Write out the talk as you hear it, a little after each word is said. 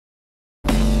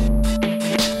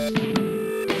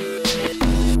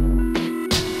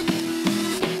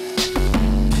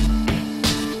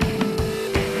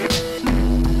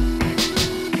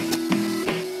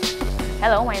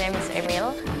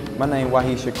My name is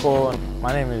Wahi Shakur.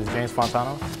 My name is James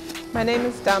Fontano. My name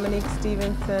is Dominique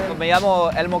Stevenson. Me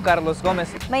llamo Elmo Carlos Gómez.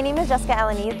 My name is Jessica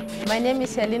Alanid. My name is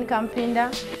Celine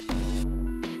Campinda.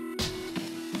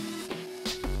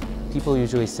 People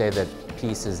usually say that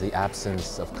peace is the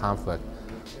absence of conflict,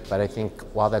 but I think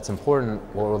while that's important,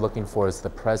 what we're looking for is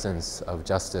the presence of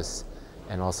justice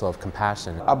and also of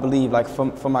compassion. I believe, like,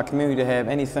 for my community to have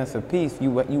any sense of peace,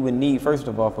 you would need, first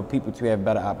of all, for people to have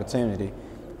better opportunity,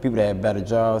 people to have better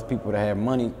jobs, people to have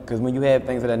money, because when you have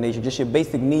things of that nature, just your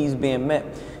basic needs being met,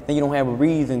 then you don't have a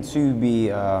reason to be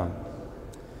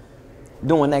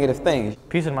doing negative things.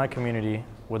 Peace in my community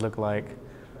would look like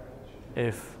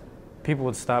if people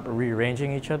would stop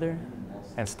rearranging each other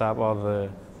and stop all the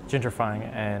gentrifying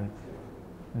and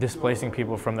displacing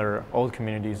people from their old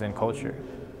communities and culture.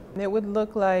 It would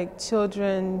look like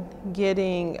children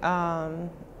getting an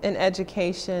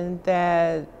education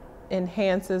that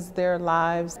enhances their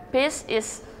lives. Peace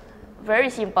is very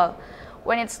simple.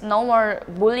 When it's no more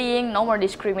bullying, no more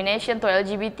discrimination to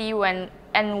LGBT,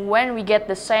 when we get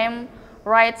the same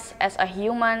rights as a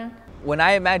human. When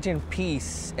I imagine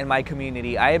peace in my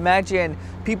community, I imagine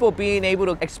people being able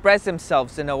to express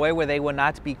themselves in a way where they will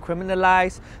not be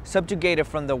criminalized, subjugated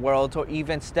from the world, or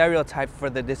even stereotyped for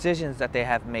the decisions that they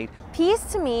have made. Peace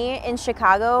to me in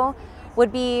Chicago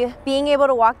would be being able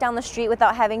to walk down the street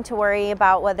without having to worry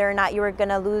about whether or not you were going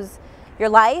to lose your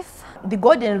life. The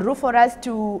golden rule for us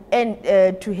to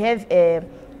have a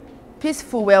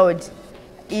peaceful world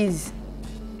is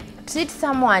treat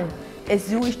someone as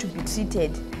you wish to be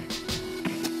treated.